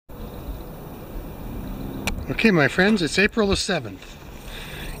Okay, my friends, it's April the 7th,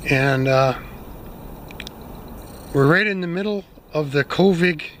 and we're right in the middle of the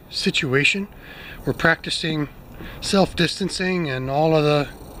COVID situation. We're practicing self-distancing and all of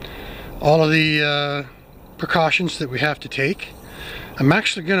the precautions that we have to take. I'm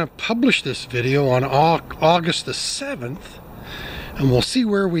actually going to publish this video on August the 7th, and we'll see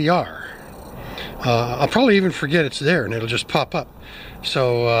where we are. I'll probably even forget it's there, and it'll just pop up.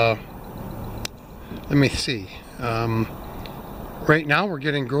 So let me see. Right now we're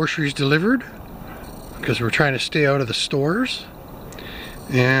getting groceries delivered because we're trying to stay out of the stores,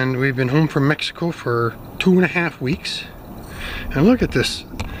 and we've been home from Mexico for 2.5 weeks. And look at this.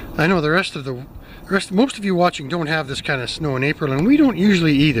 I know most of you watching don't have this kind of snow in April, and we don't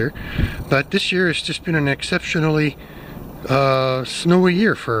usually either, but this year has just been an exceptionally snowy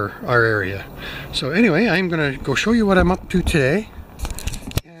year for our area. So anyway, I'm gonna go show you what I'm up to today,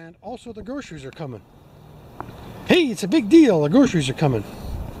 and also the groceries are coming. Hey, it's a big deal, the groceries are coming.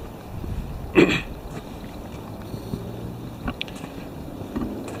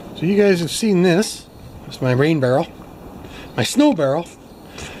 So you guys have seen this. It's my rain barrel, my snow barrel,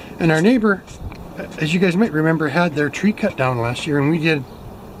 and our neighbor, as you guys might remember, had their tree cut down last year, and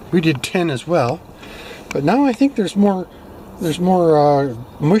we did 10 as well. But now I think there's more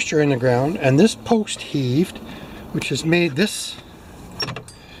moisture in the ground, and this post heaved, which has made this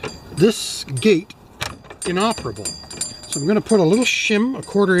gate inoperable. So I'm going to put a little shim, a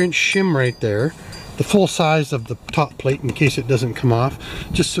 1/4 inch shim right there, the full size of the top plate in case it doesn't come off,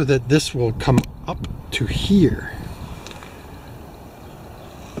 just so that this will come up to here.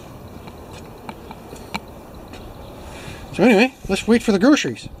 So anyway, let's wait for the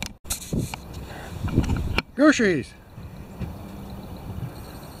groceries. Groceries!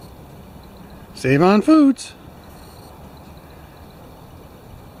 Save on foods.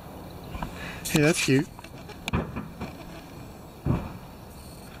 Hey, that's cute.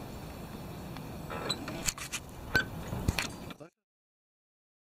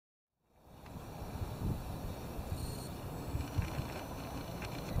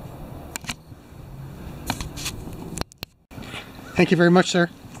 Thank you very much, sir.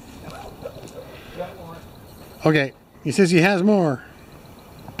 Okay, he says he has more.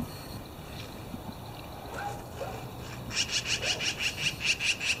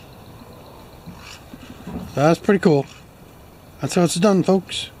 That's pretty cool. That's how it's done,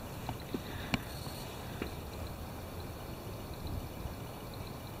 folks.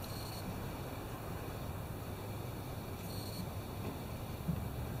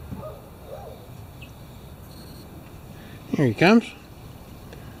 Here he comes.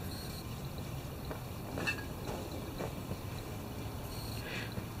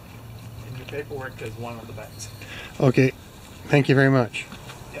 And your paperwork is one of the bags. Okay, thank you very much.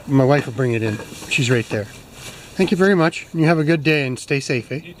 Yep. My wife will bring it in. She's right there. Thank you very much. You have a good day and stay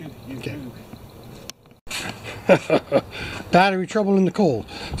safe, eh? You too. You okay. too. Battery trouble in the cold.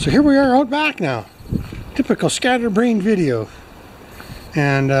 So here we are out back now. Typical scatterbrained video.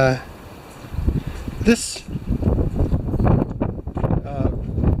 And this...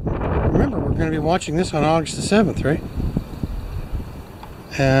 remember, we're going to be watching this on August the 7th, right?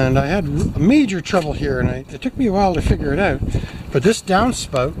 And I had major trouble here, and it took me a while to figure it out. But this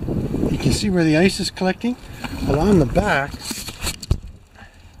downspout, you can see where the ice is collecting. Along the back,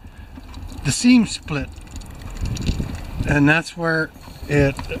 the seam split, and that's where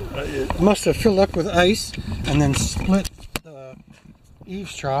it must have filled up with ice and then split the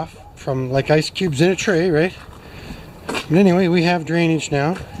eaves trough from like ice cubes in a tray, right? But anyway, we have drainage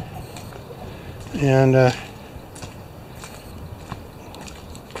now, and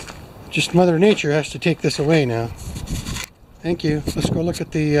just Mother Nature has to take this away now. Thank you. Let's go look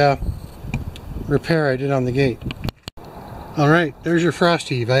at the repair I did on the gate. Alright, there's your frost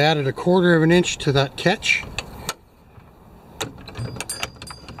heave. I added a 1/4 inch to that catch,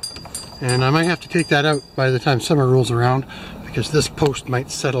 and I might have to take that out by the time summer rolls around, because this post might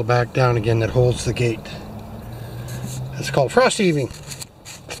settle back down again that holds the gate. It's called frost heaving.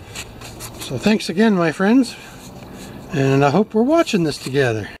 So thanks again, my friends, and I hope we're watching this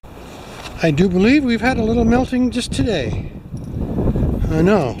together. I do believe we've had a little melting just today. I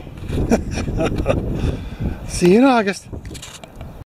know. See you in August.